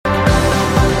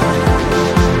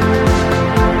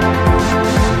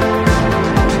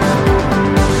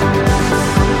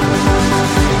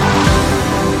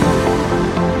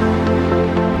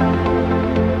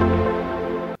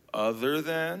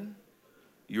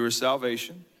your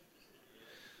salvation.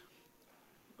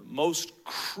 The most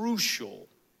crucial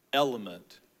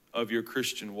element of your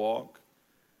Christian walk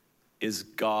is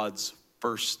God's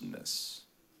firstness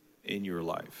in your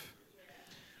life.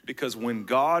 Because when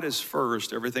God is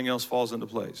first, everything else falls into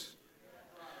place.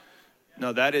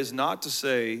 Now, that is not to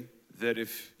say that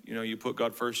if you put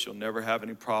God first, you'll never have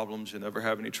any problems, you'll never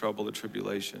have any trouble or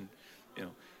tribulation.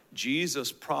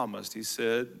 Jesus promised, he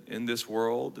said, in this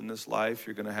world, in this life,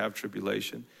 you're going to have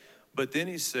tribulation. But then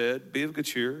he said, be of good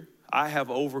cheer, I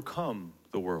have overcome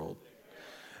the world.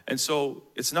 And so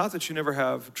it's not that you never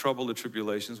have trouble or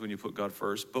tribulations when you put God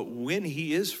first, but when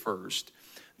he is first,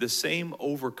 the same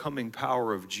overcoming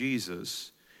power of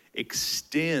Jesus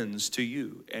extends to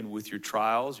you. And with your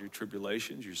trials, your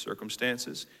tribulations, your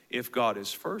circumstances, if God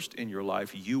is first in your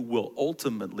life, you will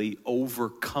ultimately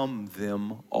overcome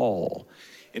them all.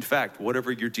 In fact,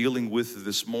 whatever you're dealing with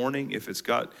this morning, if it's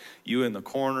got you in the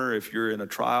corner, if you're in a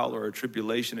trial or a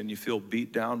tribulation and you feel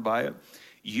beat down by it,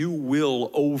 you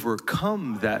will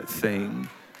overcome that thing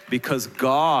because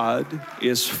God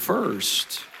is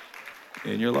first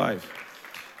in your life.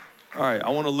 All right, I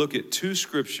want to look at two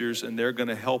scriptures, and they're going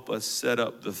to help us set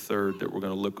up the third that we're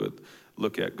going to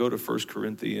look at. Go to 1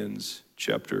 Corinthians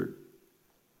chapter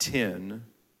 10,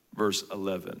 verse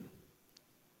 11.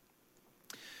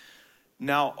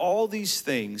 Now, all these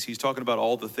things, he's talking about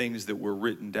all the things that were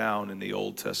written down in the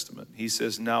Old Testament. He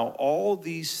says, now all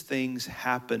these things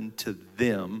happened to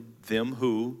them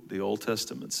who? The Old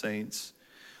Testament saints.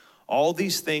 All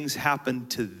these things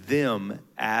happened to them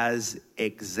as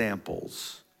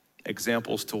examples.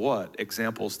 Examples to what?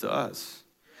 Examples to us.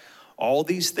 All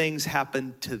these things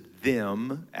happened to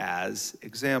them as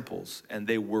examples, and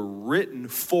they were written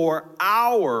for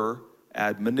our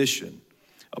admonition,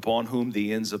 upon whom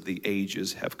the ends of the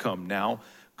ages have come. Now,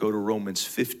 go to Romans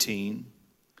 15,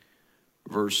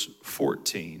 verse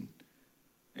 14,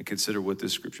 and consider what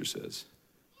this scripture says.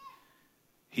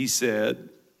 He said,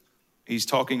 he's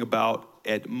talking about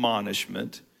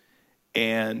admonishment,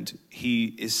 and he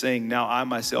is saying, now I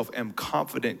myself am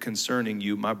confident concerning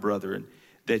you, my brethren,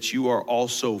 that you are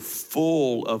also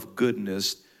full of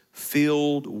goodness,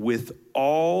 filled with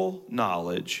all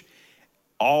knowledge,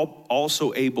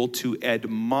 also able to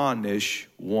admonish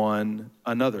one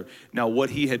another. Now, what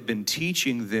he had been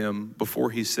teaching them before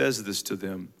he says this to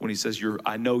them, when he says,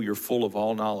 I know you're full of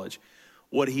all knowledge,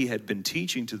 what he had been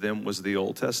teaching to them was the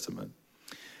Old Testament.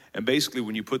 And basically,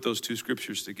 when you put those two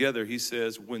scriptures together, he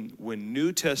says, when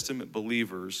New Testament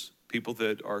believers, people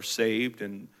that are saved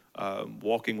and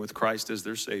walking with Christ as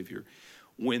their Savior,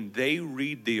 when they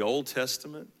read the Old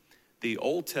Testament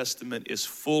is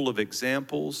full of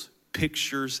examples,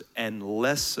 pictures, and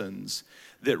lessons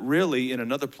that really, in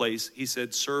another place, he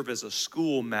said, serve as a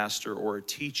schoolmaster or a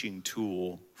teaching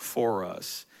tool for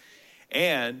us.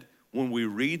 And when we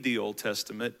read the Old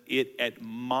Testament, it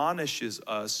admonishes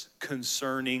us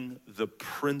concerning the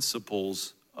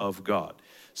principles of God.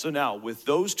 So now, with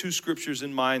those two scriptures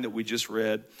in mind that we just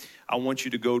read, I want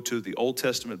you to go to the Old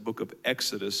Testament book of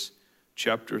Exodus,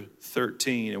 chapter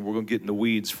 13, and we're going to get in the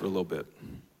weeds for a little bit.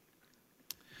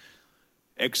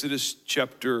 Exodus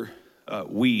chapter,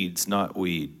 weeds, not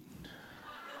weed.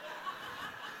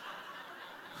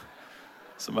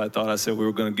 Somebody thought I said we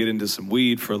were going to get into some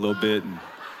weed for a little bit and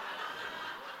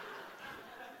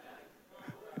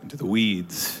into the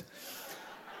weeds.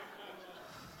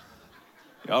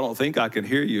 Y'all don't think I can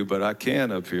hear you, but I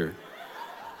can up here.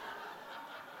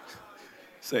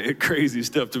 Saying crazy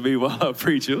stuff to me while I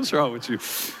preach. What's wrong with you?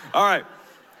 All right,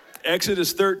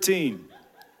 Exodus 13.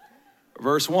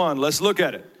 Verse 1, let's look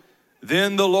at it.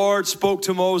 Then the Lord spoke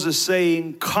to Moses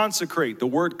saying, consecrate. The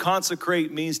word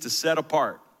consecrate means to set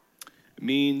apart. It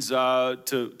means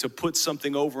to put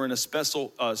something over in a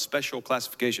special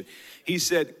classification. He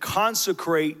said,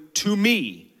 consecrate to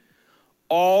me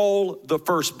all the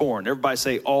firstborn. Everybody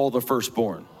say all the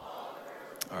firstborn.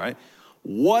 All right.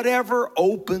 Whatever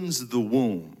opens the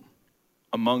womb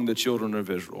among the children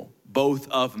of Israel, both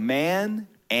of man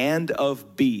and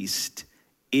of beast,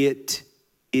 it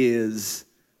is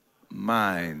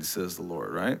mine, says the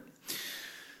Lord, right?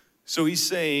 So he's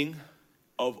saying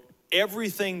of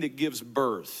everything that gives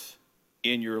birth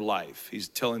in your life, he's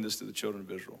telling this to the children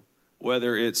of Israel,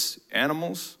 whether it's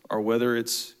animals or whether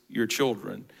it's your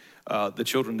children, the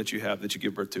children that you have that you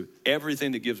give birth to,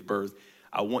 everything that gives birth,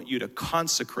 I want you to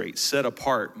consecrate, set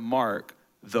apart, mark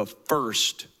the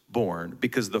firstborn,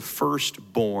 because the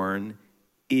firstborn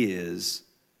is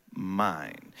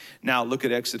mine. Now look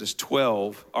at Exodus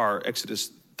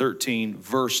 13,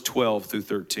 verse 12 through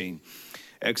 13.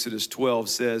 Exodus 12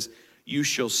 says, you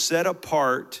shall set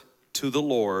apart to the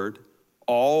Lord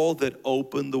all that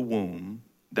open the womb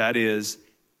That is,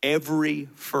 every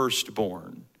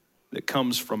firstborn that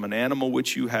comes from an animal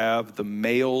which you have, the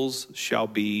males shall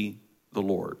be the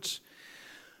Lord's.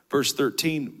 Verse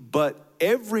 13, but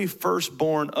every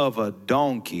firstborn of a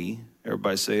donkey,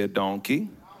 everybody say a donkey.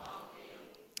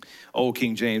 Old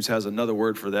King James has another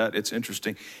word for that. It's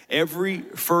interesting. Every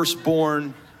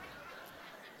firstborn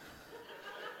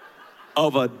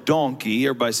of a donkey,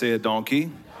 everybody say a donkey.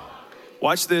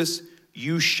 Watch this.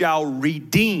 You shall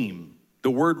redeem.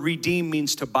 The word redeem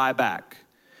means to buy back.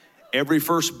 Every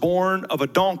firstborn of a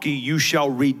donkey you shall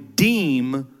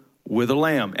redeem with a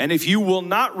lamb. And if you will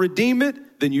not redeem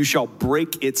it, then you shall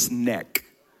break its neck.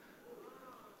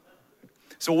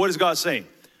 So what is God saying?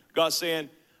 God's saying,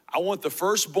 I want the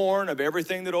firstborn of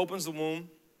everything that opens the womb.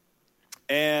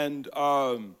 And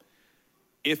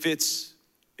if it's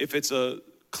a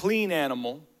clean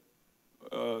animal,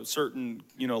 certain,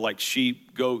 like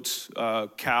sheep, goats,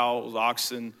 cows,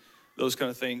 oxen, those kind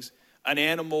of things, an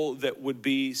animal that would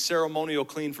be ceremonial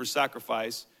clean for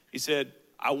sacrifice, he said,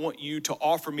 I want you to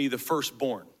offer me the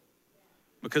firstborn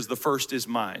because the first is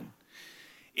mine.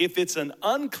 If it's an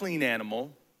unclean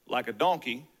animal, like a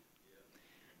donkey,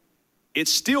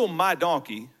 it's still my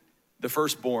donkey, the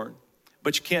firstborn,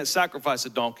 but you can't sacrifice a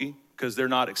donkey because they're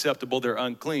not acceptable, they're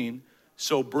unclean.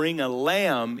 So bring a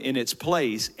lamb in its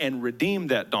place and redeem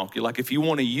that donkey. Like if you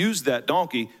want to use that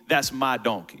donkey, that's my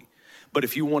donkey. But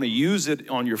if you want to use it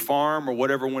on your farm or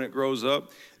whatever when it grows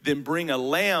up, then bring a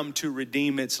lamb to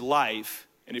redeem its life.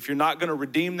 And if you're not going to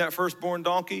redeem that firstborn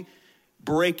donkey,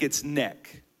 break its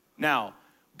neck. Now,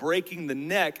 breaking the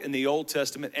neck in the Old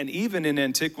Testament and even in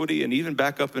antiquity and even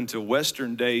back up into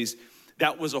Western days,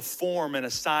 that was a form and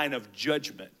a sign of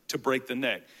judgment to break the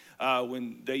neck.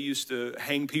 When they used to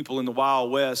hang people in the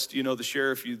Wild West, the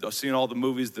sheriff, you've seen all the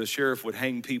movies, the sheriff would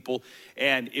hang people,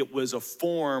 and it was a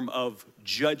form of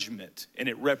judgment, and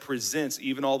it represents,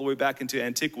 even all the way back into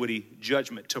antiquity,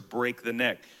 judgment to break the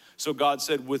neck. So God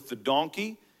said, with the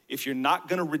donkey, if you're not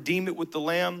going to redeem it with the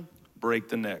lamb, break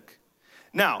the neck.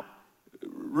 Now,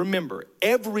 remember,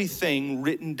 everything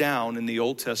written down in the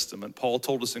Old Testament, Paul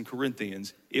told us in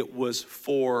Corinthians, it was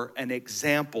for an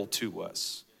example to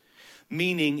us.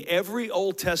 Meaning every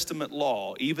Old Testament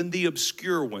law, even the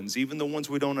obscure ones, even the ones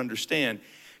we don't understand,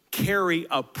 carry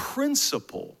a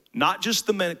principle, not just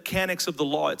the mechanics of the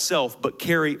law itself, but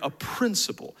carry a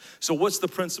principle. So what's the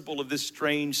principle of this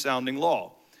strange sounding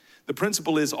law? The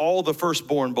principle is all the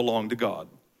firstborn belong to God.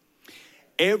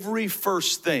 Every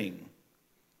first thing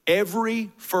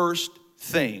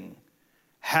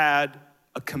had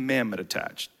a commandment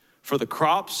attached. For the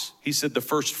crops, he said the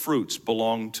first fruits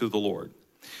belong to the Lord.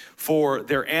 For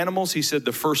their animals, he said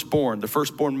the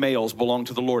firstborn males belong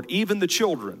to the Lord. Even the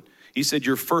children, he said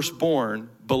your firstborn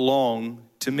belong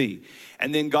to me.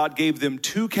 And then God gave them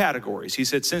two categories. He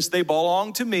said, since they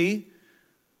belong to me,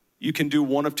 you can do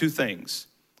one of two things.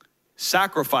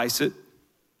 Sacrifice it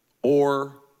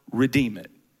or redeem it.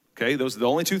 Okay, those are the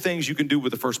only two things you can do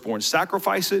with the firstborn.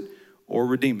 Sacrifice it or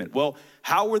redeem it. Well,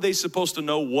 how were they supposed to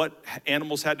know what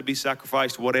animals had to be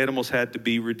sacrificed, what animals had to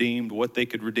be redeemed, what they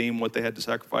could redeem, what they had to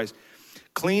sacrifice?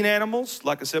 Clean animals,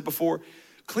 like I said before,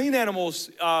 clean animals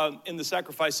in the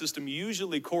sacrifice system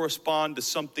usually correspond to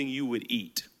something you would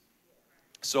eat.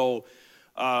 So,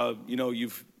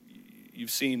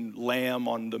 you've seen lamb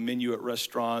on the menu at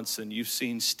restaurants, and you've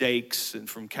seen steaks and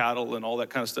from cattle and all that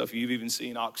kind of stuff. You've even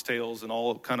seen oxtails and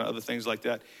all kind of other things like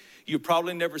that. You've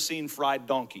probably never seen fried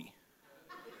donkey.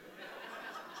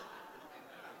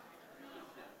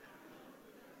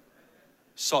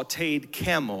 Sauteed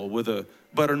camel with a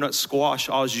butternut squash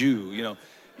au jus,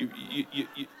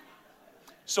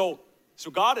 So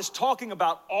God is talking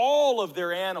about all of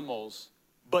their animals,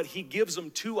 but he gives them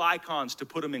two icons to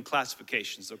put them in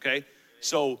classifications, okay?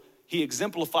 So he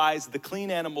exemplifies the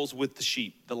clean animals with the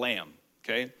sheep, the lamb,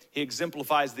 okay? He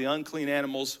exemplifies the unclean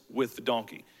animals with the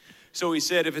donkey. So he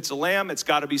said, if it's a lamb, it's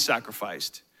got to be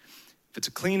sacrificed. If it's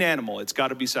a clean animal, it's got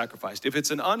to be sacrificed. If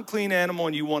it's an unclean animal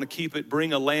and you want to keep it,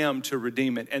 bring a lamb to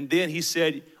redeem it. And then he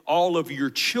said, all of your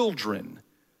children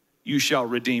you shall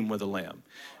redeem with a lamb.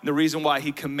 And the reason why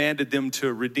he commanded them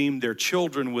to redeem their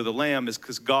children with a lamb is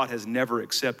because God has never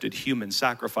accepted human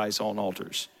sacrifice on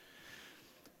altars.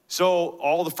 So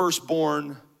all the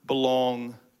firstborn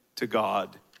belong to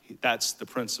God. That's the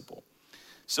principle.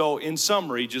 So in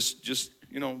summary, just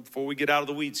before we get out of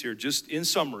the weeds here, just in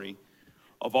summary,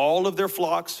 of all of their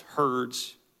flocks,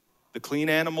 herds, the clean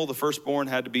animal, the firstborn,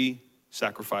 had to be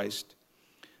sacrificed.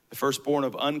 The firstborn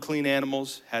of unclean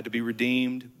animals had to be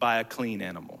redeemed by a clean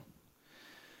animal.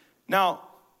 Now,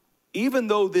 even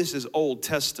though this is Old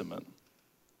Testament,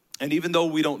 and even though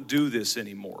we don't do this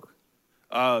anymore,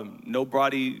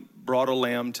 nobody brought a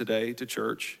lamb today to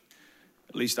church.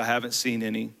 At least I haven't seen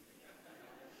any.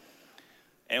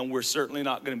 And we're certainly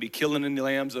not going to be killing any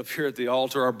lambs up here at the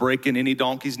altar or breaking any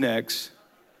donkeys' necks.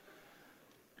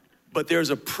 But there's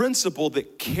a principle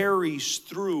that carries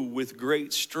through with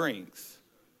great strength.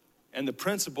 And the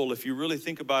principle, if you really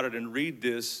think about it and read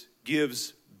this,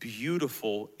 gives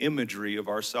beautiful imagery of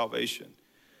our salvation.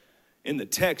 In the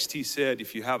text, he said,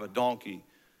 if you have a donkey,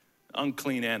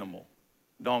 unclean animal,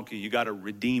 donkey, you got to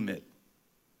redeem it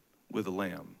with a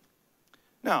lamb.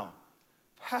 Now,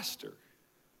 Pastor,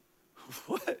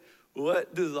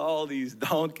 what does all these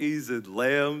donkeys and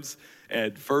lambs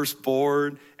and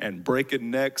firstborn and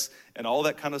breaking necks and all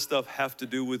that kind of stuff have to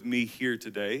do with me here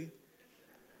today?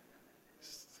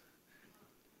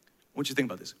 I want you to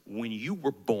think about this. When you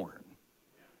were born,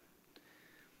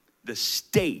 the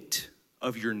state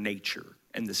of your nature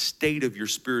and the state of your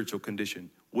spiritual condition,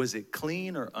 was it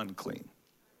clean or unclean?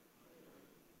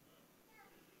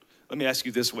 Let me ask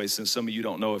you this way, since some of you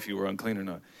don't know if you were unclean or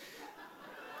not.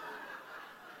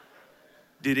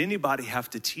 Did anybody have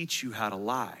to teach you how to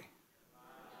lie?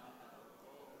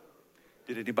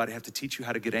 Did anybody have to teach you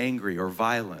how to get angry or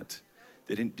violent?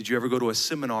 Did you ever go to a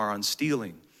seminar on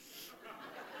stealing?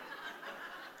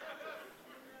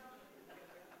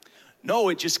 No,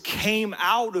 it just came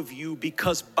out of you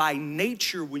because by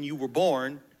nature, when you were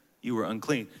born, you were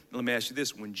unclean. Now, let me ask you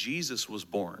this. When Jesus was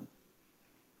born,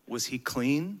 was he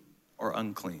clean or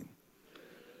unclean?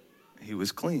 He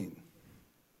was clean.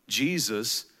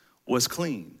 Jesus was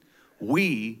clean.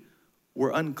 We were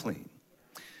unclean.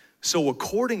 So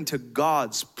according to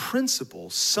God's principle,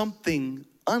 something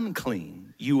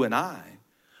unclean, you and I,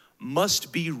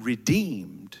 must be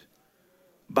redeemed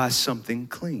by something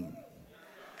clean.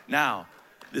 Now,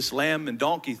 this lamb and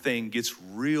donkey thing gets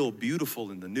real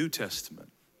beautiful in the New Testament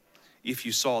if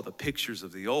you saw the pictures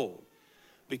of the old.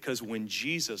 Because when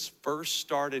Jesus first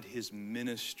started his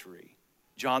ministry,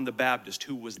 John the Baptist,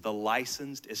 who was the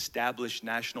licensed, established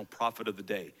national prophet of the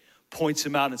day, points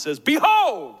him out and says,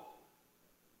 behold,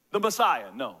 the Messiah.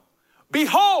 No.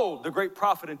 Behold, the great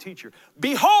prophet and teacher.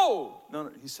 Behold.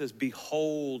 No, he says,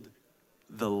 behold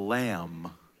the Lamb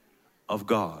of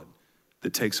God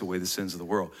that takes away the sins of the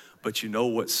world. But you know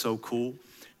what's so cool?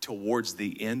 Towards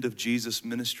the end of Jesus'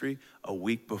 ministry, a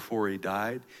week before he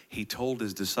died, he told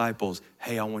his disciples,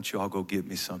 hey, I want you all to go get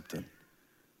me something.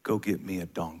 Go get me a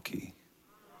donkey.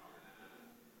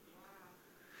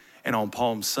 And on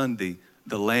Palm Sunday,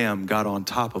 the lamb got on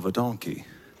top of a donkey.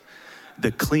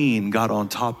 The clean got on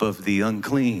top of the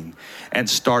unclean and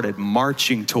started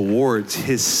marching towards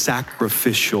his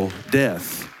sacrificial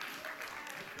death.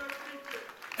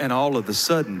 And all of a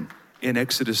sudden, in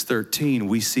Exodus 13,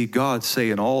 we see God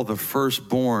saying, all the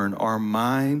firstborn are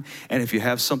mine. And if you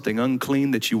have something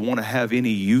unclean that you want to have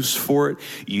any use for it,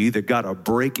 you either got to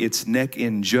break its neck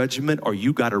in judgment or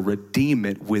you got to redeem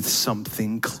it with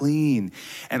something clean.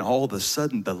 And all of a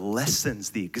sudden, the lessons,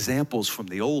 the examples from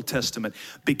the Old Testament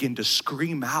begin to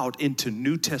scream out into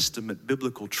New Testament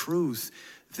biblical truth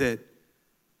that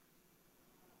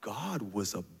God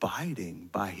was abiding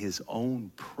by his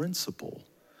own principle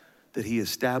that he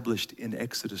established in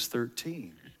Exodus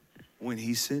 13 when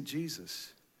he sent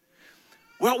Jesus.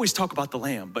 We always talk about the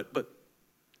lamb, but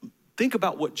think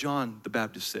about what John the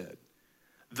Baptist said.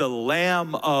 The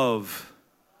Lamb of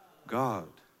God.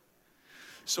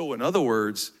 So in other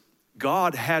words,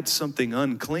 God had something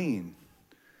unclean,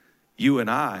 you and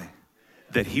I,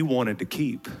 that he wanted to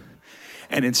keep.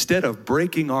 And instead of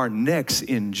breaking our necks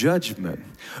in judgment,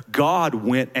 God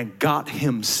went and got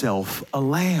himself a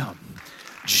lamb.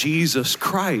 Jesus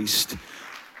Christ,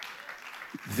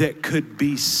 that could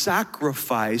be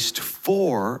sacrificed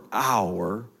for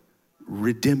our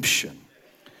redemption.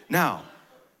 Now,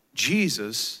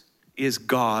 Jesus is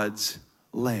God's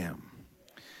lamb.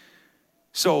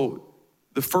 So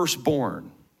the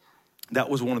firstborn, that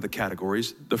was one of the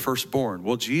categories, the firstborn.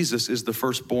 Well, Jesus is the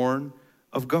firstborn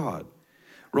of God.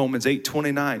 Romans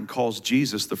 8:29 calls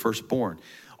Jesus the firstborn.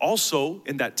 Also,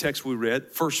 in that text we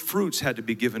read, first fruits had to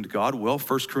be given to God. Well,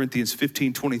 1 Corinthians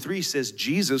 15:23 says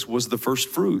Jesus was the first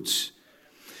fruits.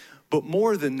 But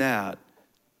more than that,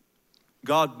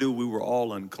 God knew we were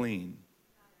all unclean.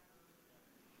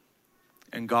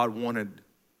 And God wanted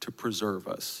to preserve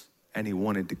us. And he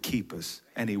wanted to keep us.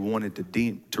 And he wanted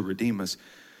to redeem us.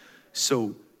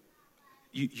 So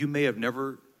you may have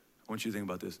never, I want you to think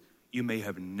about this. You may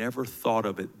have never thought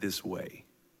of it this way.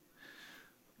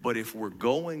 But if we're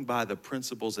going by the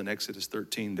principles in Exodus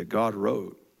 13 that God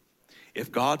wrote,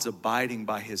 if God's abiding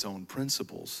by his own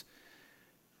principles,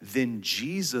 then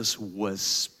Jesus was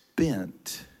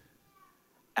spent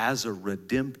as a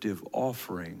redemptive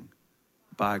offering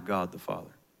by God the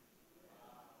Father.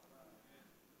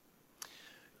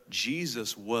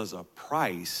 Jesus was a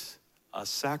price, a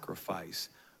sacrifice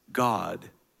God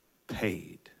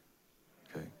paid.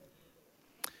 Okay.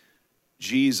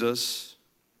 Jesus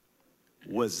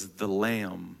was the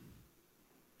Lamb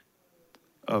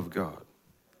of God.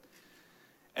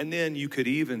 And then you could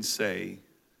even say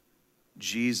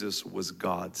Jesus was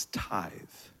God's tithe.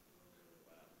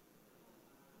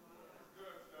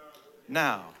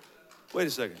 Now, wait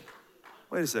a second.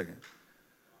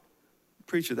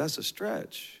 Preacher, that's a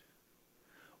stretch.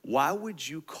 Why would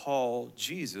you call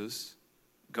Jesus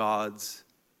God's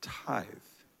tithe?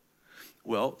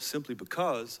 Well, simply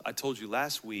because I told you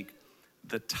last week,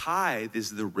 the tithe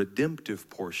is the redemptive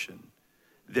portion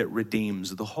that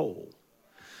redeems the whole.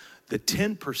 The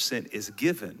 10% is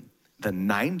given, the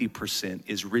 90%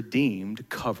 is redeemed,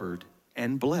 covered,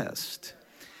 and blessed.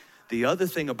 The other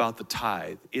thing about the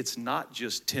tithe, it's not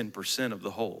just 10% of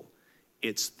the whole,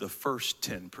 it's the first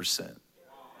 10%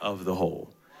 of the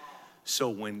whole. So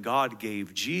when God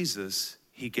gave Jesus,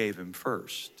 he gave him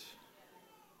first.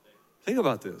 Think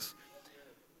about this.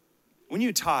 When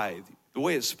you tithe, the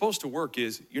way it's supposed to work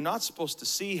is you're not supposed to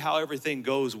see how everything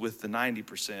goes with the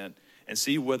 90% and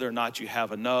see whether or not you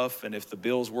have enough and if the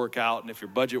bills work out and if your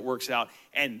budget works out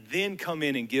and then come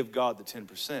in and give God the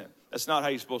 10%. That's not how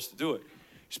you're supposed to do it.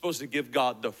 You're supposed to give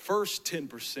God the first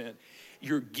 10%.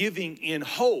 You're giving in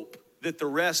hope that the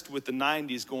rest with the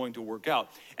 90 is going to work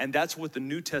out. And that's what the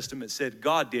New Testament said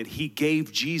God did. He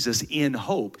gave Jesus in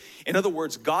hope. In other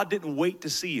words, God didn't wait to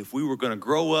see if we were going to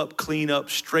grow up, clean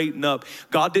up, straighten up.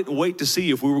 God didn't wait to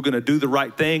see if we were going to do the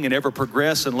right thing and ever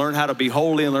progress and learn how to be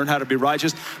holy and learn how to be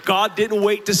righteous. God didn't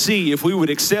wait to see if we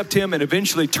would accept him and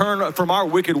eventually turn from our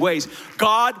wicked ways.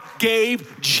 God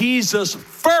gave Jesus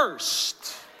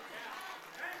first.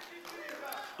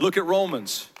 Look at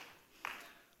Romans.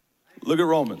 Look at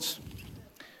Romans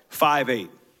 5:8.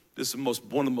 This is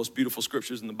one of the most beautiful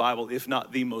scriptures in the Bible, if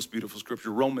not the most beautiful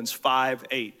scripture. Romans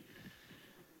 5:8.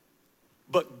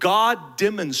 But God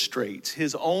demonstrates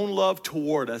his own love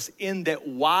toward us in that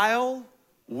while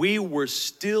we were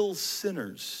still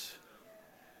sinners,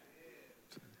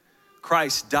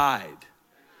 Christ died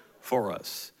for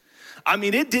us. I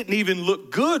mean, it didn't even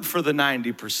look good for the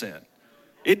 90%.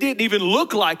 It didn't even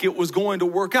look like it was going to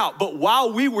work out. But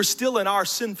while we were still in our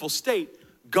sinful state,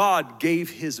 God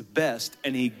gave his best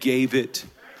and he gave it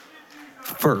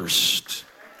first.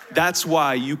 That's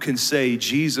why you can say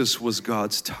Jesus was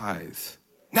God's tithe.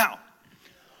 Now,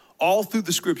 all through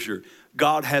the scripture,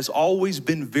 God has always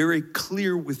been very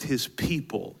clear with his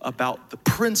people about the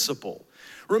principle.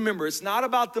 Remember, it's not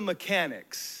about the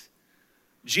mechanics.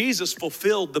 Jesus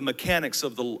fulfilled the mechanics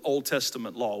of the Old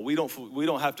Testament law. We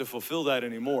don't have to fulfill that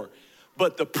anymore.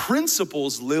 But the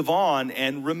principles live on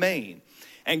and remain.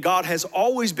 And God has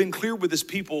always been clear with his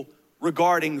people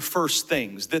regarding first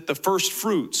things, that the first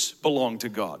fruits belong to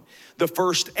God. The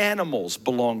first animals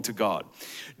belong to God.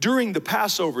 During the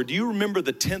Passover, do you remember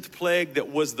the 10th plague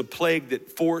that was the plague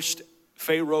that forced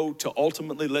Pharaoh to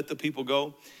ultimately let the people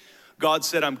go? God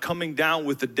said, I'm coming down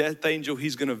with the death angel.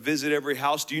 He's going to visit every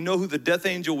house. Do you know who the death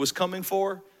angel was coming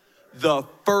for? The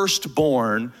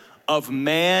firstborn of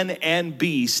man and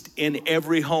beast in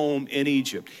every home in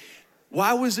Egypt.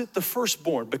 Why was it the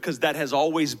firstborn? Because that has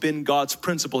always been God's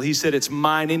principle. He said, it's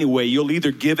mine anyway. You'll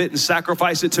either give it and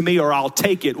sacrifice it to me or I'll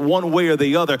take it one way or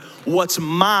the other. What's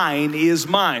mine is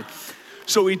mine.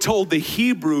 So he told the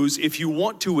Hebrews, if you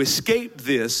want to escape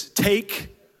this,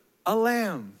 take a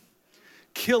lamb.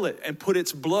 Kill it and put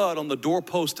its blood on the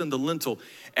doorpost and the lintel.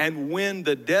 And when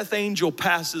the death angel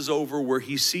passes over where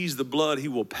he sees the blood, he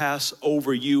will pass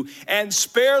over you and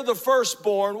spare the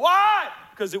firstborn. Why?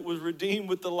 Because it was redeemed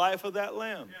with the life of that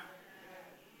lamb.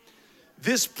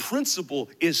 This principle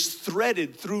is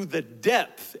threaded through the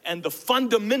depth and the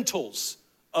fundamentals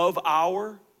of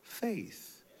our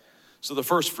faith. So the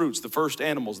first fruits, the first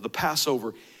animals, the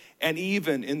Passover, and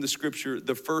even in the scripture,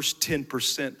 the first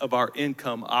 10% of our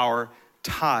income, our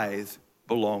tithe,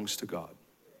 belongs to God.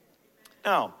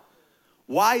 Now,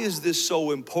 why is this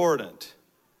so important?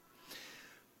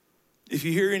 If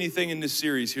you hear anything in this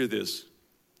series, hear this.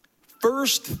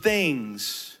 First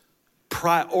things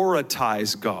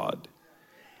prioritize God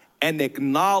and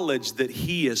acknowledge that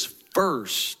he is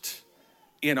first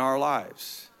in our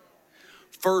lives.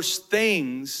 First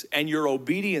things and your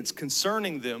obedience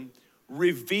concerning them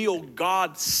reveal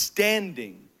God's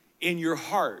standing in your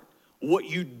heart, what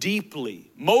you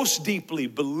most deeply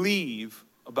believe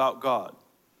about God.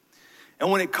 And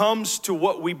when it comes to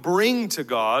what we bring to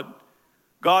God,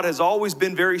 God has always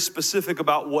been very specific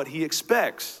about what he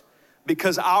expects,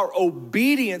 because our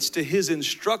obedience to his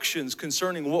instructions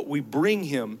concerning what we bring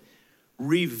him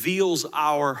reveals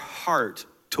our heart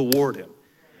toward him.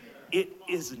 it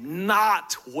is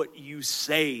not what you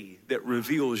say that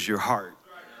reveals your heart.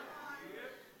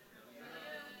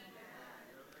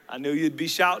 I knew you'd be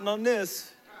shouting on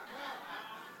this.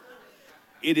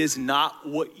 It is not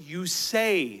what you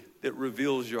say that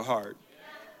reveals your heart.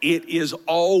 It is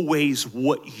always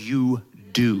what you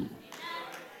do.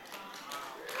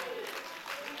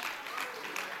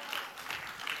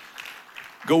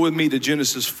 Go with me to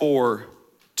Genesis 4,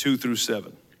 2 through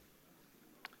 7.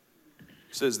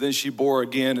 It says, then she bore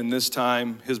again, and this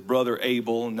time his brother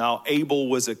Abel. Now Abel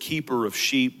was a keeper of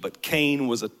sheep, but Cain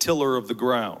was a tiller of the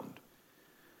ground.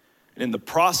 And in the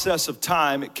process of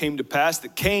time, it came to pass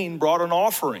that Cain brought an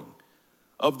offering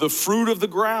of the fruit of the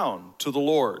ground to the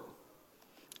Lord.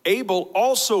 Abel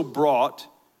also brought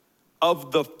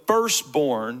of the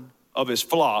firstborn of his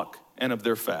flock and of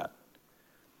their fat.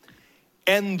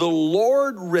 And the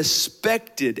Lord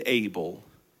respected Abel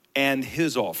and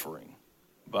his offering,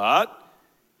 but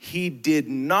he did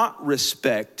not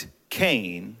respect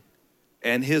Cain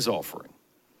and his offering.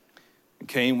 And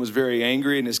Cain was very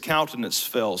angry, and his countenance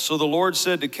fell. So the Lord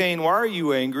said to Cain, why are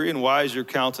you angry, and why is your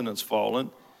countenance fallen?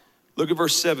 Look at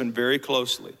verse 7 very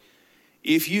closely.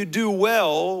 If you do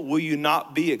well, will you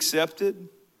not be accepted?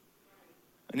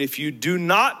 And if you do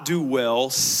not do well,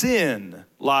 sin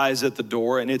lies at the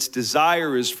door, and its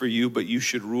desire is for you, but you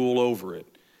should rule over it.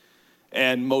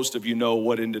 And most of you know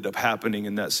what ended up happening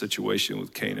in that situation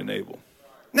with Cain and Abel.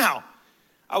 Now,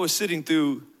 I was sitting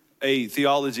through a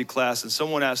theology class, and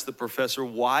someone asked the professor,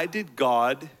 why did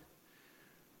God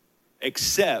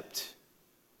accept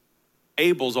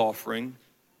Abel's offering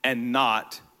and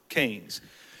not Cain's?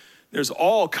 There's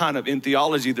all kind of, in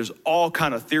theology, there's all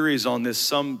kind of theories on this.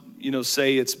 Some,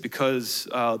 say it's because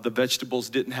the vegetables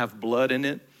didn't have blood in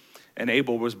it, and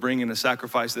Abel was bringing a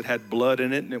sacrifice that had blood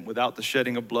in it, and without the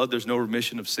shedding of blood, there's no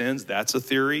remission of sins. That's a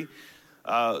theory.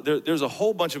 There's a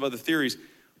whole bunch of other theories.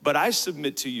 But I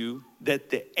submit to you that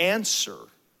the answer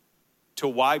to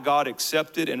why God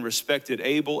accepted and respected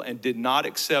Abel and did not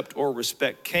accept or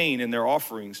respect Cain in their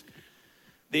offerings,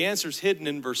 the answer is hidden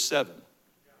in verse 7.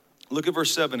 Look at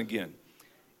verse 7 again.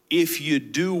 If you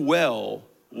do well,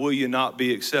 will you not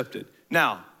be accepted?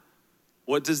 Now,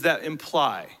 what does that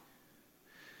imply?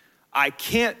 I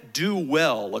can't do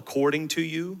well according to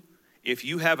you if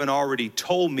you haven't already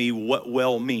told me what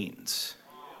well means.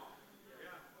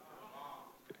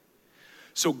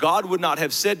 So God would not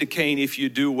have said to Cain, if you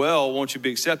do well, won't you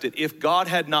be accepted? If God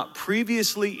had not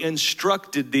previously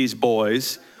instructed these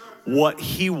boys what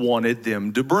he wanted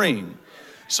them to bring.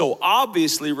 So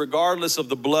obviously, regardless of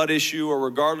the blood issue or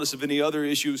regardless of any other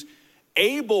issues,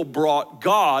 Abel brought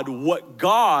God what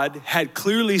God had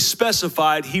clearly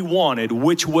specified he wanted,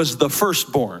 which was the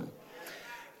firstborn.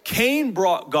 Cain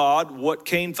brought God what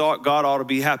Cain thought God ought to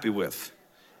be happy with.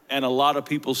 And a lot of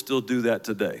people still do that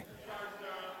today.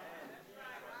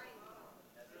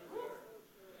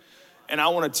 And I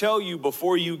want to tell you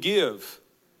before you give,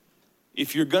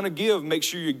 if you're going to give, make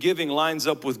sure your giving lines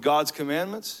up with God's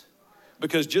commandments,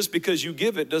 because just because you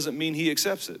give it doesn't mean he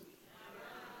accepts it.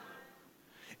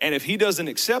 And if he doesn't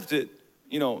accept it,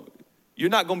 you're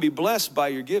not going to be blessed by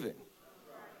your giving.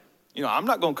 I'm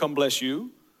not going to come bless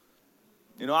you.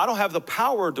 I don't have the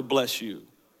power to bless you.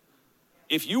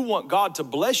 If you want God to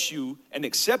bless you and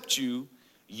accept you,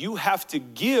 you have to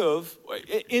give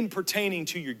in pertaining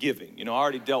to your giving. I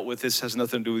already dealt with this, has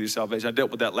nothing to do with your salvation. I dealt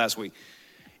with that last week.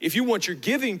 If you want your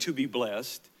giving to be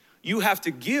blessed, you have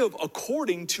to give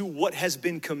according to what has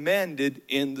been commanded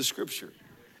in the scripture.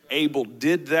 Abel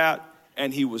did that,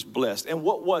 and he was blessed. And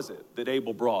what was it that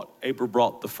Abel brought? Abel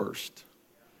brought the first.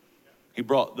 He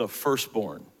brought the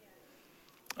firstborn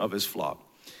of his flock.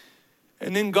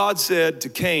 And then God said to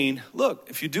Cain, look,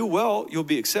 if you do well, you'll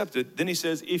be accepted. Then he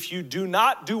says, if you do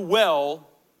not do well,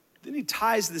 then he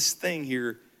ties this thing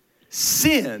here,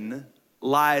 sin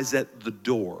lies at the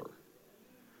door.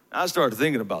 I started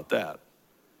thinking about that.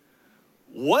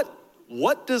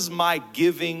 What does my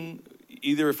giving,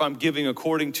 either if I'm giving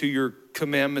according to your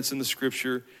commandments in the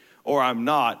scripture or I'm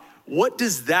not, what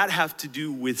does that have to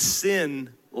do with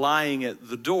sin lying at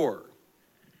the door?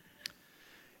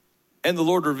 And the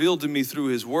Lord revealed to me through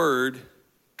his word,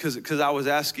 because I was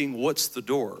asking, what's the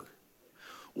door?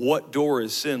 What door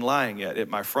is sin lying at? At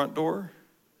my front door?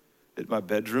 At my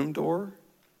bedroom door?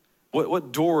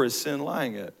 What door is sin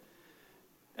lying at?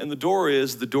 And the door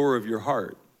is the door of your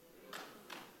heart.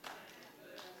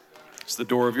 It's the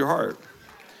door of your heart.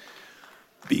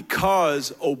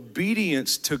 Because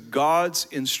obedience to God's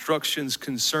instructions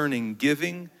concerning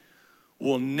giving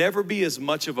will never be as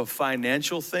much of a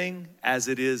financial thing as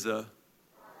it is a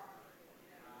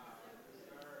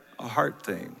heart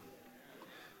thing.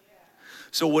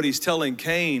 So what he's telling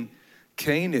Cain,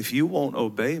 Cain, if you won't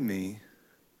obey me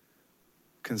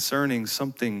concerning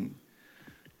something,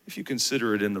 if you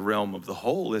consider it in the realm of the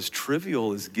whole, as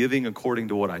trivial as giving according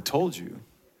to what I told you,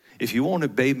 if you won't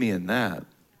obey me in that,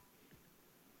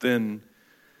 then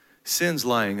sin's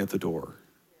lying at the door.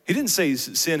 He didn't say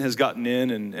sin has gotten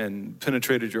in and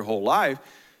penetrated your whole life.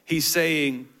 He's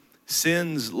saying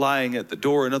sin's lying at the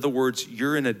door. In other words,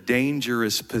 you're in a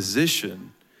dangerous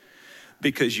position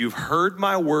because you've heard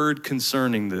my word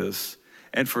concerning this,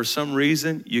 and for some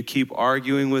reason, you keep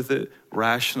arguing with it,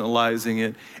 rationalizing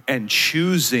it, and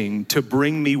choosing to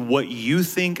bring me what you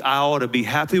think I ought to be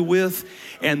happy with.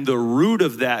 And the root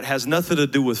of that has nothing to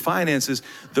do with finances.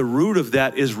 The root of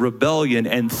that is rebellion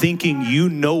and thinking you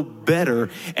know better.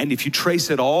 And if you trace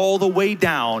it all the way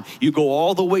down, you go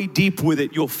all the way deep with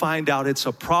it, you'll find out it's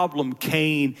a problem,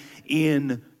 Cain,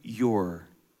 in your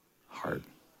heart.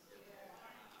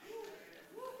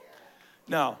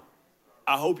 Now,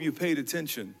 I hope you paid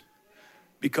attention,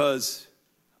 because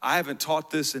I haven't taught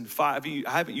this in I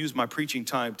haven't used my preaching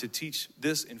time to teach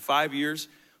this in 5 years.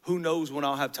 Who knows when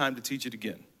I'll have time to teach it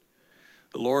again?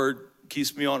 The Lord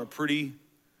keeps me on a pretty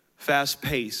fast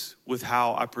pace with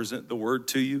how I present the word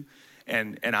to you.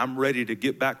 And I'm ready to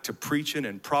get back to preaching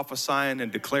and prophesying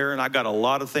and declaring. I got a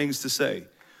lot of things to say.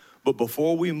 But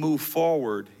before we move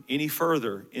forward any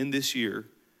further in this year,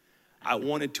 I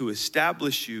wanted to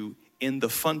establish you in the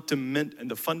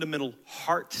fundamental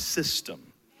heart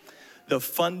system, the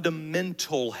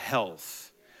fundamental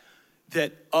health,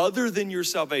 that other than your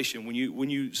salvation, when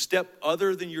you step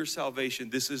other than your salvation,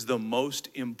 this is the most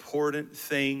important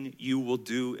thing you will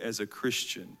do as a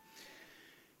Christian,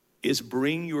 is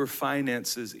bring your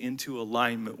finances into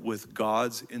alignment with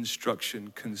God's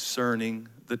instruction concerning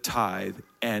the tithe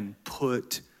and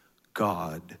put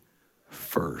God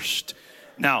first.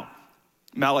 Now,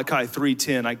 Malachi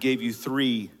 3:10, I gave you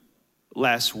 3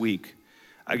 last week.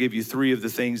 I gave you 3 of the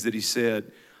things that he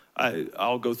said.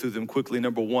 I'll go through them quickly.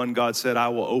 Number 1, God said, I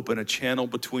will open a channel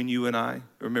between you and I.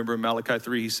 Remember in Malachi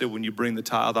 3, he said, when you bring the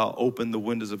tithe, I'll open the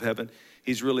windows of heaven.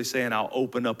 He's really saying, I'll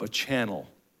open up a channel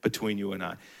between you and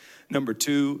I. Number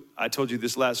 2, I told you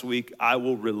this last week, I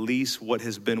will release what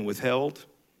has been withheld.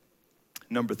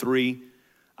 Number 3,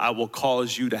 I will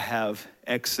cause you to have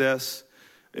excess.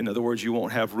 In other words, you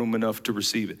won't have room enough to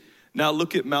receive it. Now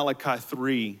look at Malachi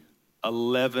 3,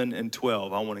 11 and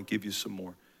 12. I want to give you some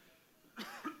more.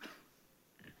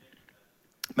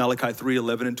 Malachi 3,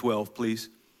 11 and 12, please.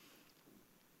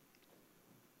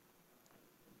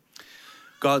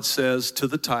 God says to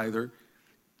the tither,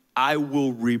 I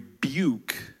will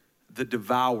rebuke the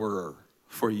devourer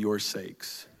for your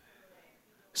sakes,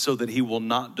 so that he will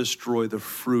not destroy the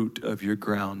fruit of your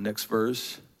ground. Next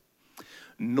verse.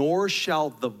 Nor shall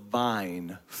the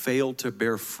vine fail to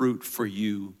bear fruit for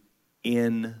you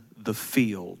in the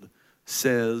field,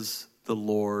 says the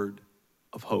Lord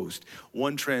of hosts.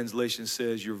 One translation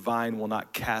says your vine will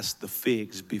not cast the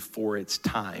figs before its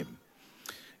time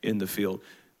in the field.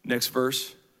 Next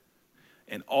verse.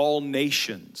 And all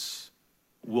nations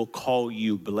will call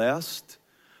you blessed,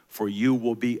 for you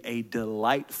will be a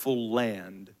delightful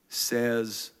land,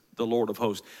 says the Lord of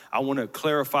hosts. I want to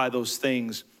clarify those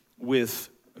things with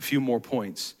a few more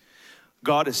points.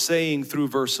 God is saying through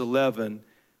verse 11,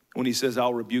 when he says,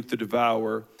 I'll rebuke the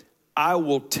devourer, I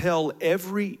will tell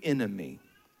every enemy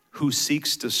who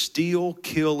seeks to steal,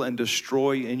 kill, and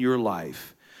destroy in your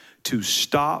life to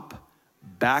stop,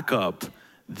 back up.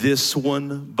 This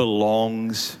one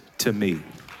belongs to me.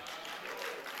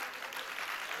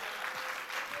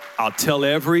 I'll tell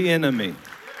every enemy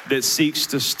that seeks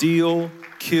to steal,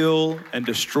 kill, and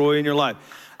destroy in your life.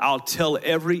 I'll tell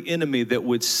every enemy that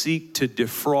would seek to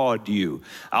defraud you.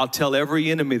 I'll tell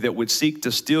every enemy that would seek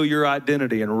to steal your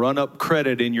identity and run up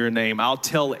credit in your name. I'll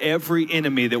tell every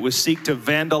enemy that would seek to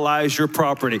vandalize your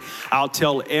property. I'll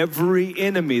tell every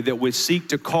enemy that would seek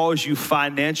to cause you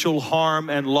financial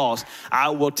harm and loss. I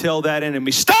will tell that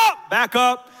enemy, stop, back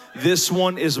up. This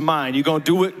one is mine. You're going to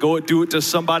do it, go do it to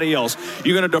somebody else.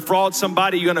 You're going to defraud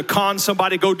somebody, you're going to con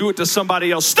somebody, go do it to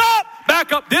somebody else. Stop!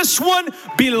 Back up. This one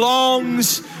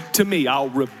belongs to me. I'll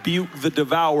rebuke the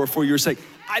devourer for your sake.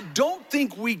 I don't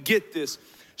think we get this.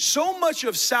 So much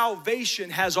of salvation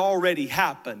has already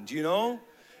happened, you know?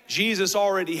 Jesus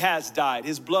already has died.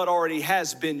 His blood already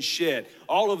has been shed.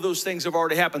 All of those things have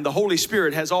already happened. The Holy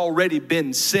Spirit has already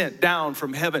been sent down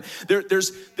from heaven.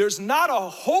 There's not a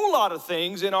whole lot of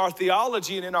things in our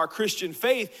theology and in our Christian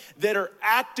faith that are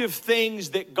active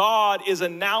things that God is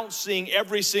announcing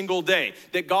every single day,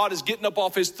 that God is getting up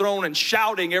off his throne and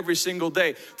shouting every single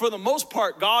day. For the most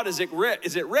part, God is at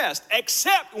rest,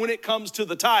 except when it comes to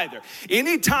the tither.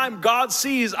 Anytime God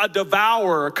sees a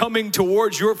devourer coming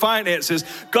towards your finances,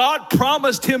 God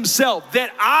promised himself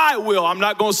that I'm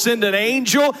not going to send an angel.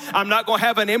 I'm not going to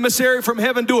have an emissary from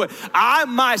heaven do it. I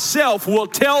myself will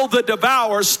tell the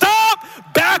devourer,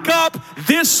 stop, back up,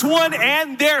 this one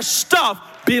and their stuff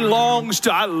belongs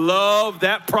to. I love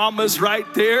that promise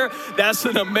right there. That's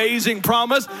an amazing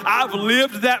promise. I've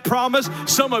lived that promise.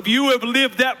 Some of you have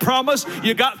lived that promise.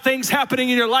 You got things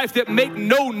happening in your life that make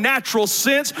no natural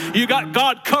sense. You got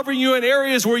God covering you in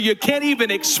areas where you can't even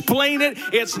explain it.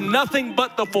 It's nothing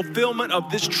but the fulfillment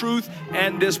of this truth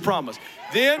and this promise.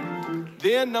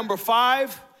 Then number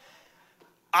 5,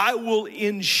 I will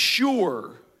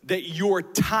ensure that your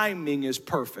timing is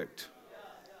perfect.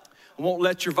 I won't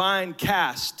let your vine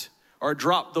cast or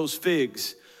drop those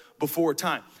figs before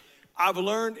time. I've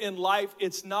learned in life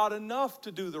it's not enough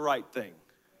to do the right thing.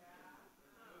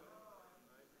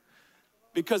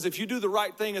 Because if you do the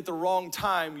right thing at the wrong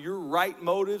time, your right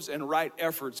motives and right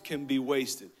efforts can be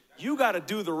wasted. You got to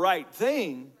do the right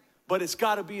thing, but it's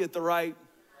got to be at the right.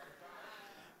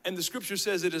 And the scripture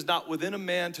says it is not within a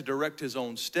man to direct his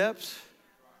own steps.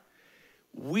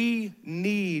 We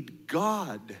need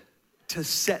God to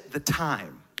set the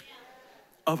time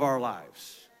of our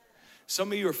lives.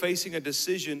 Some of you are facing a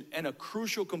decision, and a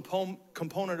crucial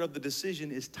component of the decision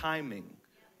is timing.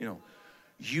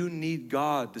 You need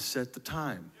God to set the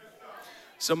time.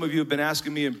 Some of you have been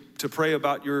asking me to pray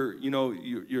about you're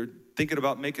thinking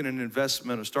about making an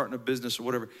investment or starting a business or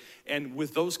whatever. And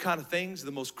with those kind of things,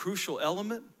 the most crucial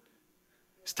element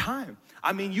is time.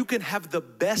 I mean, you can have the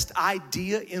best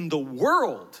idea in the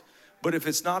world, but if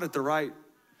it's not at the right.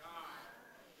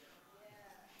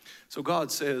 So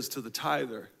God says to the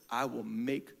tither, I will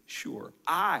ensure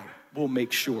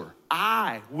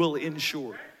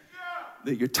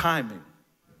that your timing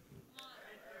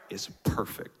is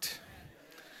perfect.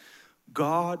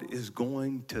 God is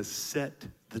going to set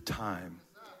the time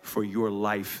for your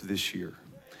life this year,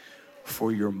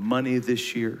 for your money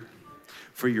this year,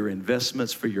 for your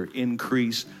investments, for your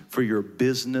increase, for your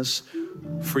business,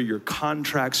 for your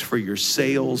contracts, for your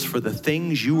sales, for the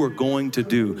things you are going to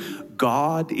do.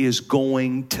 God is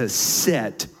going to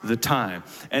set the time.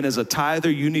 And as a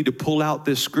tither, you need to pull out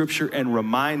this scripture and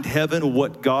remind heaven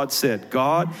what God said.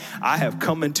 God, I have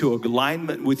come into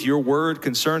alignment with your word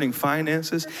concerning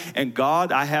finances. And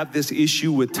God, I have this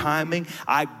issue with timing.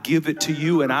 I give it to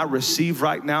you and I receive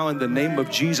right now in the name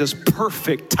of Jesus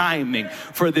perfect timing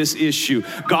for this issue.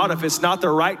 God, if it's not the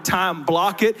right time,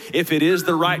 block it. If it is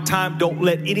the right time, don't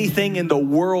let anything in the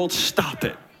world stop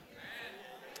it.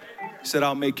 He said,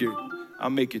 I'll make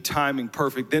your timing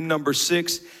perfect. Then number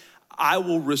 6, I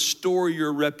will restore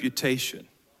your reputation.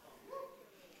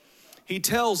 He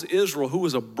tells Israel, who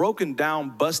was a broken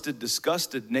down, busted,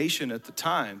 disgusted nation at the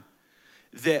time,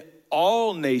 that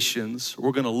all nations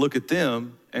were going to look at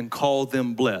them and call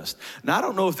them blessed. Now, I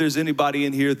don't know if there's anybody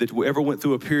in here that ever went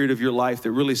through a period of your life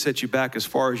that really set you back as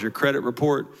far as your credit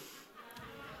report.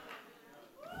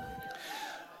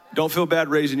 Don't feel bad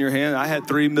raising your hand. I had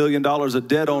 $3 million of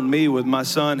debt on me when my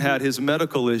son had his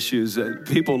medical issues.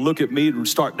 People look at me and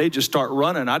they just start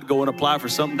running. I'd go and apply for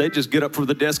something. They'd just get up from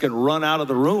the desk and run out of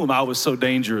the room. I was so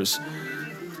dangerous.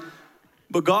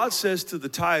 But God says to the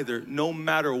tither, no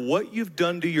matter what you've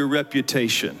done to your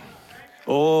reputation,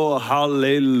 oh,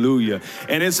 hallelujah.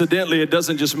 And incidentally, it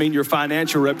doesn't just mean your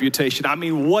financial reputation. I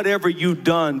mean, whatever you've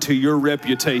done to your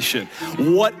reputation,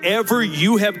 whatever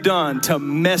you have done to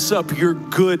mess up your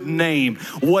good name,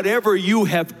 whatever you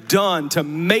have done to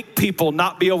make people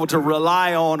not be able to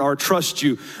rely on or trust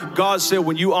you. God said,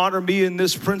 when you honor me in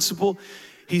this principle,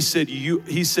 he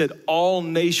said, all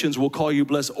nations will call you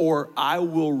blessed, or I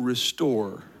will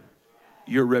restore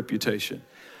your reputation.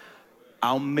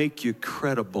 I'll make you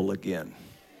credible again.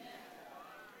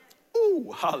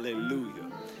 Ooh,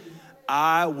 hallelujah.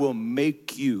 I will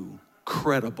make you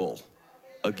credible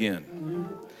again.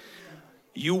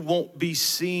 You won't be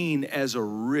seen as a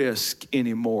risk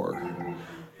anymore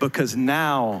because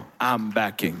now I'm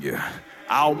backing you.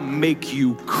 I'll make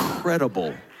you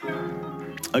credible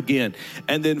again.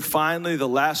 And then finally, the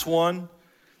last one,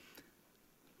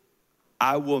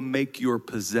 I will make your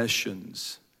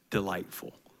possessions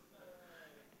delightful.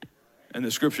 And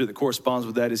the scripture that corresponds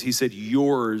with that is he said,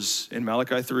 yours, in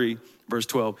Malachi 3, verse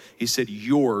 12, he said,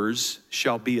 yours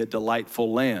shall be a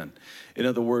delightful land. In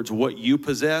other words, what you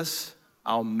possess,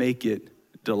 I'll make it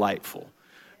delightful.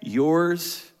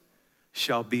 Yours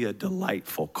shall be a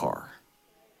delightful car.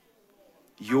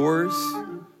 Yours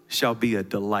shall be a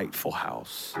delightful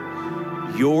house.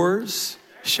 Yours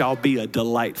shall be a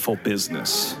delightful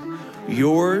business.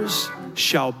 Yours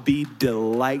shall be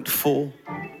delightful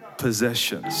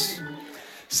possessions.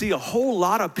 See, a whole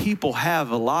lot of people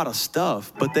have a lot of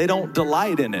stuff, but they don't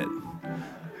delight in it.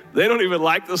 They don't even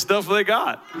like the stuff they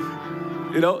got,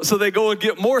 so they go and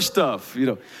get more stuff,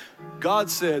 God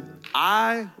said,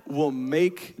 I will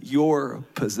make your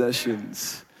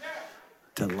possessions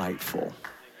delightful.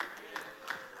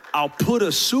 I'll put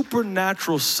a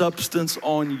supernatural substance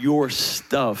on your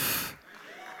stuff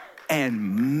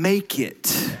and make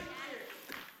it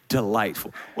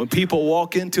delightful. When people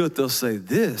walk into it, they'll say,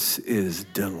 this is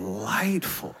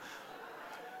delightful.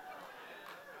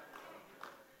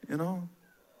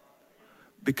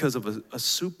 Because of a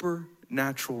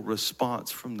supernatural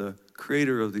response from the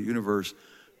creator of the universe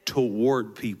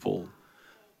toward people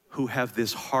who have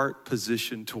this heart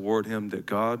position toward him that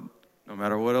God, no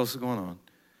matter what else is going on,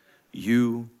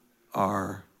 you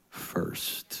are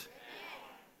first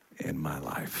in my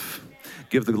life.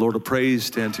 Give the Lord a praise.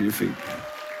 Stand to your feet.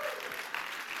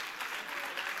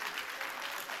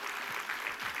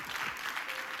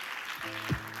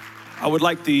 I would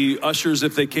like the ushers,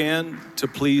 if they can, to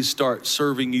please start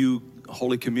serving you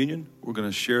Holy Communion. We're going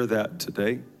to share that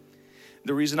today.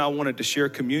 The reason I wanted to share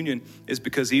communion is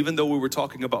because even though we were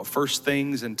talking about first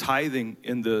things and tithing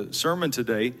in the sermon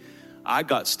today, I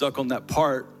got stuck on that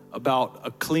part about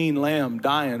a clean lamb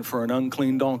dying for an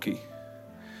unclean donkey.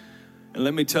 And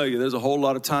let me tell you, there's a whole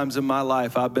lot of times in my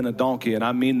life I've been a donkey, and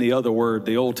I mean the other word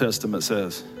the Old Testament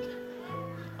says.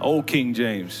 Old King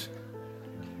James.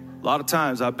 A lot of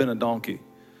times I've been a donkey.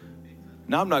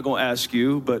 Now I'm not going to ask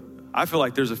you, but I feel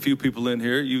like there's a few people in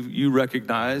here you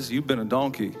recognize you've been a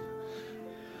donkey.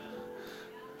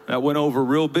 That went over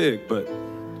real big, but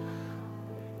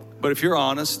if you're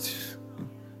honest,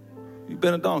 you've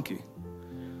been a donkey.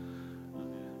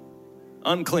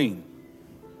 Unclean.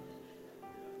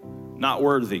 Not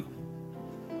worthy.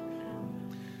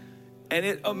 And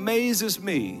it amazes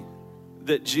me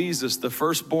that Jesus, the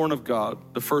firstborn of God,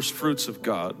 the first fruits of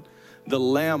God, the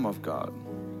Lamb of God,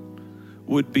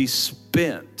 would be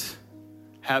spent,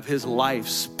 have his life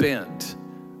spent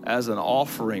as an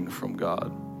offering from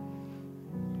God,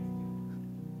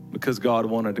 because God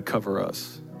wanted to cover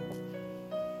us.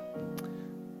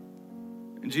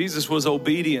 And Jesus was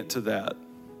obedient to that.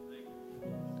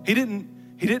 He didn't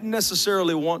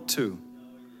necessarily want to.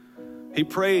 He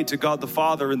prayed to God the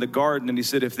Father in the garden, and he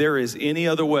said, if there is any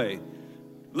other way,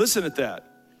 listen at that.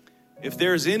 If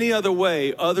there's any other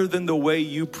way other than the way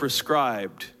you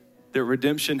prescribed that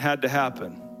redemption had to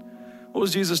happen. What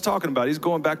was Jesus talking about? He's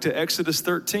going back to Exodus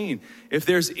 13. If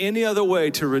there's any other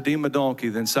way to redeem a donkey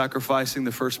than sacrificing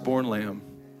the firstborn lamb,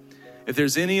 if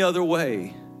there's any other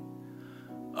way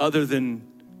other than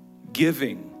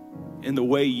giving in the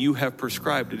way you have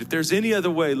prescribed it, if there's any other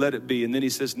way, let it be. And then he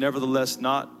says, nevertheless,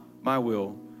 not my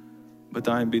will, but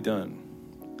thine be done.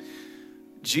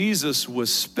 Jesus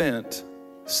was spent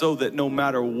so that no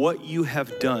matter what you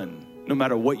have done, no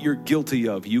matter what you're guilty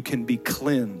of, you can be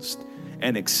cleansed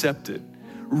and accepted,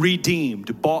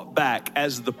 redeemed, bought back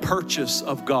as the purchase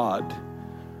of God,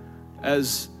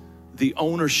 as the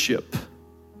ownership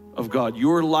of God.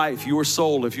 Your life, your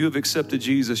soul, if you have accepted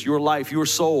Jesus, your life, your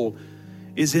soul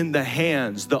is in the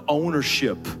hands, the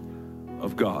ownership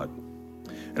of God.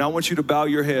 And I want you to bow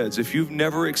your heads. If you've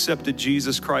never accepted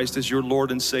Jesus Christ as your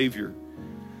Lord and Savior,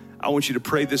 I want you to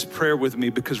pray this prayer with me,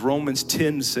 because Romans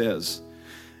 10 says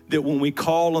that when we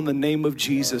call on the name of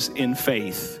Jesus in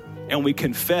faith and we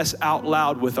confess out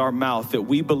loud with our mouth that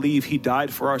we believe he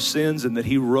died for our sins and that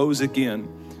he rose again,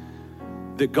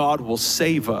 that God will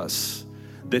save us,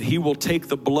 that he will take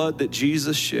the blood that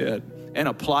Jesus shed and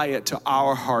apply it to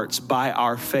our hearts by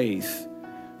our faith,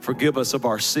 forgive us of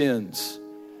our sins,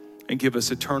 and give us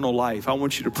eternal life. I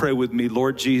want you to pray with me.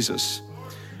 Lord Jesus,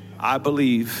 I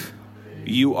believe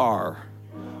you are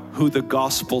who the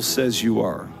gospel says you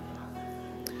are.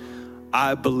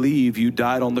 I believe you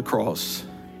died on the cross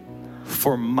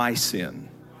for my sin,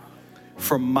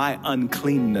 for my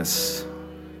uncleanness.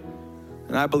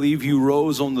 And I believe you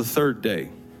rose on the third day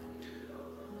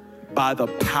by the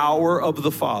power of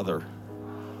the Father.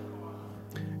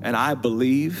 And I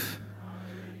believe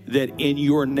that in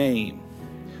your name,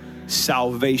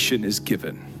 salvation is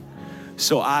given.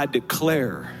 So I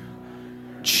declare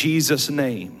Jesus'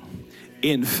 name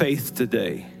in faith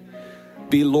today,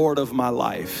 Be Lord of my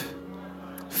life.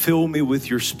 Fill me with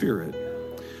your Spirit.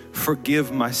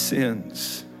 Forgive my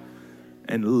sins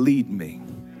and lead me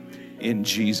in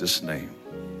Jesus' name.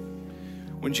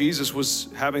 When Jesus was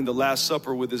having the Last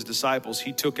Supper with his disciples,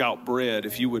 he took out bread.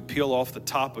 If you would peel off the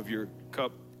top of your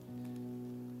cup.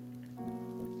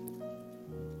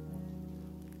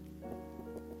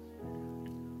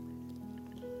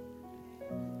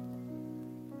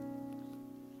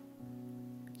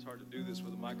 It's hard to do this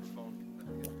with a microphone.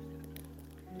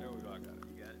 There we go, I got it.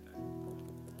 You got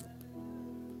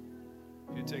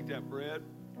it. You take that bread.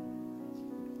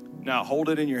 Now hold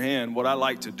it in your hand. What I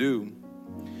like to do,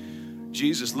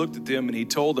 Jesus looked at them and he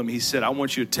told them, he said, I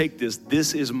want you to take this.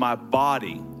 This is my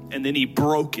body. And then he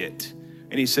broke it.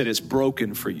 And he said, it's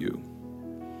broken for you.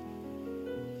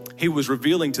 He was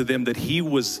revealing to them that he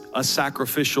was a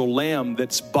sacrificial lamb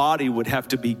that's body would have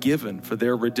to be given for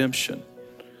their redemption.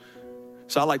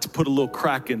 So I like to put a little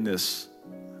crack in this.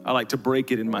 I like to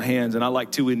break it in my hands, and I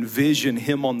like to envision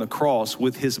him on the cross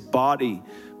with his body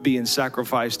being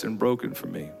sacrificed and broken for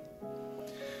me.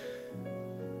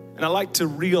 And I like to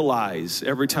realize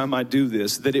every time I do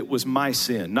this that it was my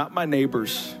sin, not my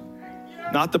neighbor's,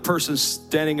 not the person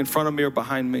standing in front of me or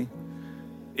behind me.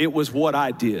 It was what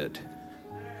I did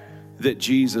that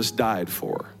Jesus died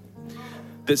for.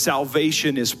 That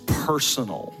salvation is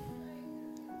personal.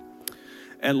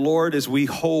 And Lord, as we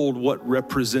hold what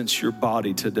represents your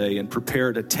body today and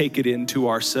prepare to take it into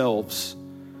ourselves,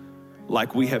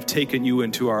 like we have taken you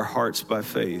into our hearts by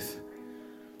faith,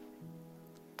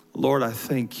 Lord, I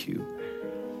thank you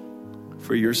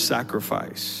for your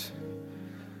sacrifice,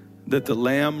 that the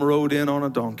lamb rode in on a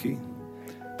donkey,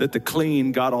 that the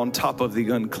clean got on top of the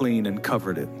unclean and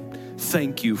covered it.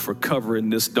 Thank you for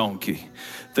covering this donkey.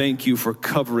 Thank you for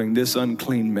covering this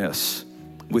unclean mess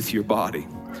with your body.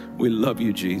 We love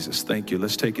you, Jesus. Thank you.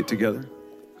 Let's take it together.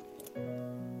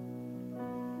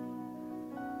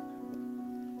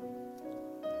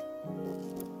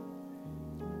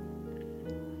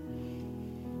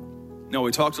 Now,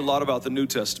 we talked a lot about the New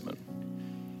Testament,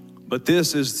 but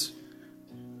this is,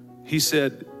 he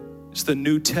said, it's the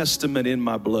New Testament in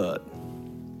my blood.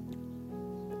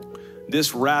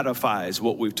 This ratifies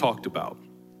what we've talked about.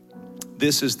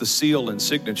 This is the seal and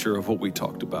signature of what we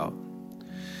talked about.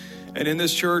 And in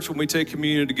this church, when we take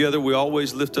communion together, we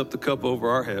always lift up the cup over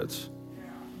our heads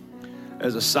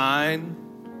as a sign,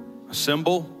 a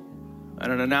symbol,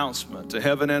 and an announcement to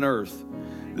heaven and earth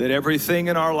that everything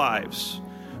in our lives,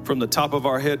 from the top of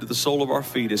our head to the sole of our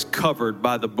feet, is covered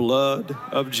by the blood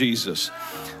of Jesus.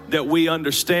 That we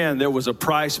understand there was a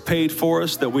price paid for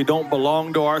us, that we don't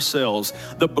belong to ourselves.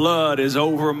 The blood is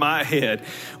over my head.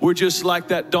 We're just like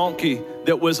that donkey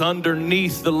that was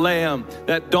underneath the lamb,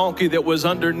 that donkey that was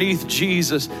underneath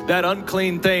Jesus, that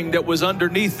unclean thing that was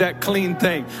underneath that clean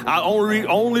thing.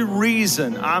 Only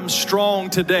reason I'm strong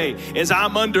today is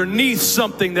I'm underneath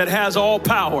something that has all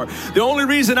power. The only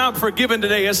reason I'm forgiven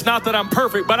today is not that I'm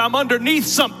perfect, but I'm underneath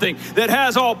something that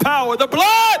has all power. The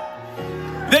blood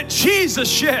that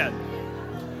Jesus shed.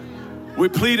 We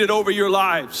plead it over your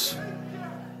lives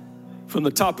from the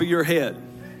top of your head.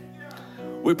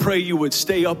 We pray you would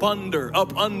stay up under,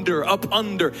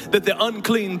 that the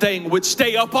unclean thing would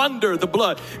stay up under the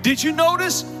blood. Did you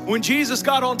notice when Jesus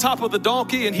got on top of the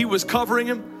donkey and he was covering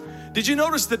him? Did you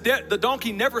notice that the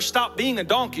donkey never stopped being a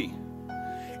donkey?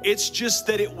 It's just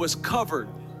that it was covered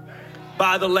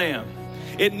by the lamb.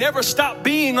 It never stopped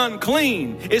being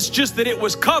unclean. It's just that it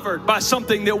was covered by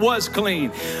something that was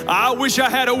clean. I wish I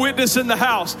had a witness in the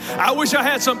house. I wish I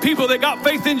had some people that got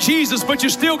faith in Jesus, but you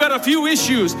still got a few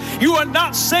issues. You are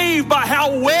not saved by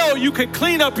how well you can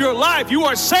clean up your life. You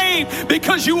are saved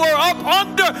because you are up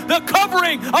under the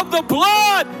covering of the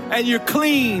blood and you're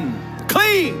clean.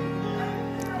 Clean.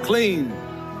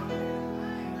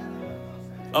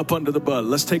 Up under the blood.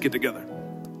 Let's take it together.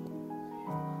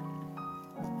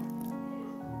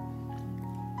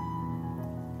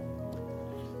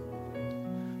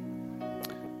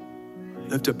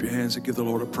 Lift up your hands and give the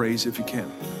Lord a praise if you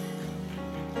can.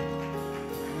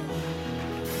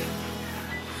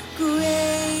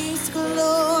 Grace,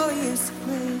 glorious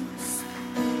grace.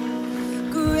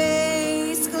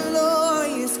 Grace,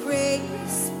 glorious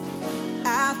grace.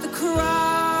 At the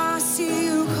cross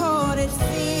you called it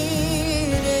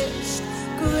finished.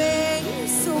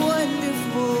 Grace,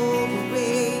 wonderful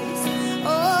grace.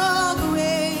 Oh,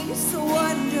 grace,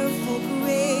 wonderful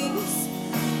grace.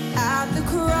 At the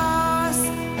cross,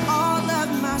 all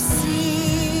of my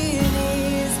sin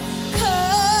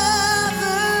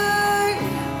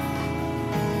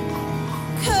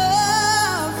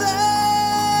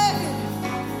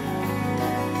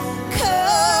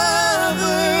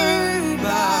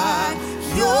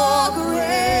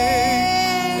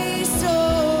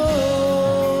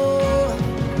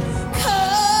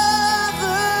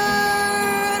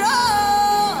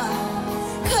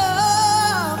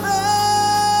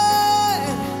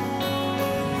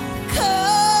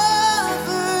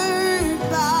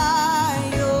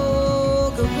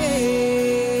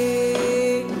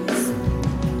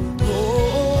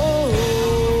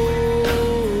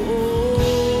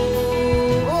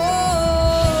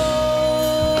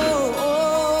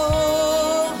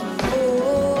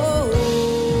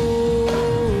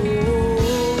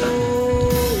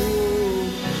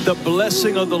The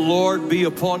blessing of the Lord be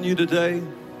upon you today.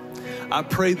 I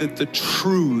pray that the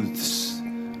truths,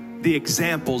 the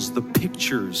examples, the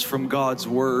pictures from God's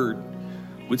word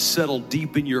would settle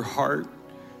deep in your heart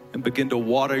and begin to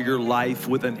water your life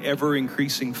with an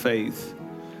ever-increasing faith.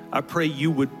 I pray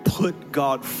you would put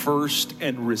God first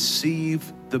and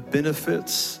receive the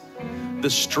benefits, the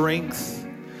strength,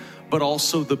 but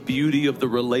also the beauty of the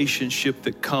relationship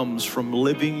that comes from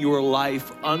living your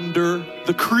life under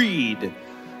the creed.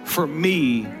 For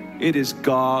me, it is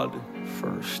God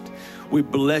first. We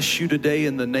bless you today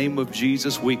in the name of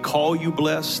Jesus. We call you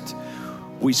blessed.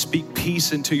 We speak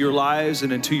peace into your lives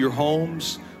and into your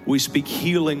homes. We speak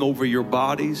healing over your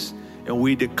bodies. And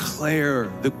we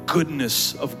declare the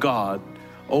goodness of God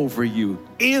over you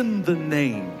in the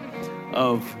name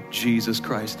of Jesus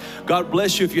Christ. God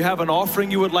bless you. If you have an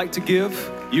offering you would like to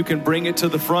give, you can bring it to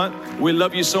the front. We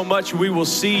love you so much. We will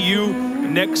see you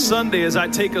next Sunday as I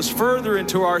take us further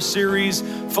into our series,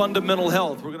 Fundamental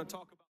Health. We're going to talk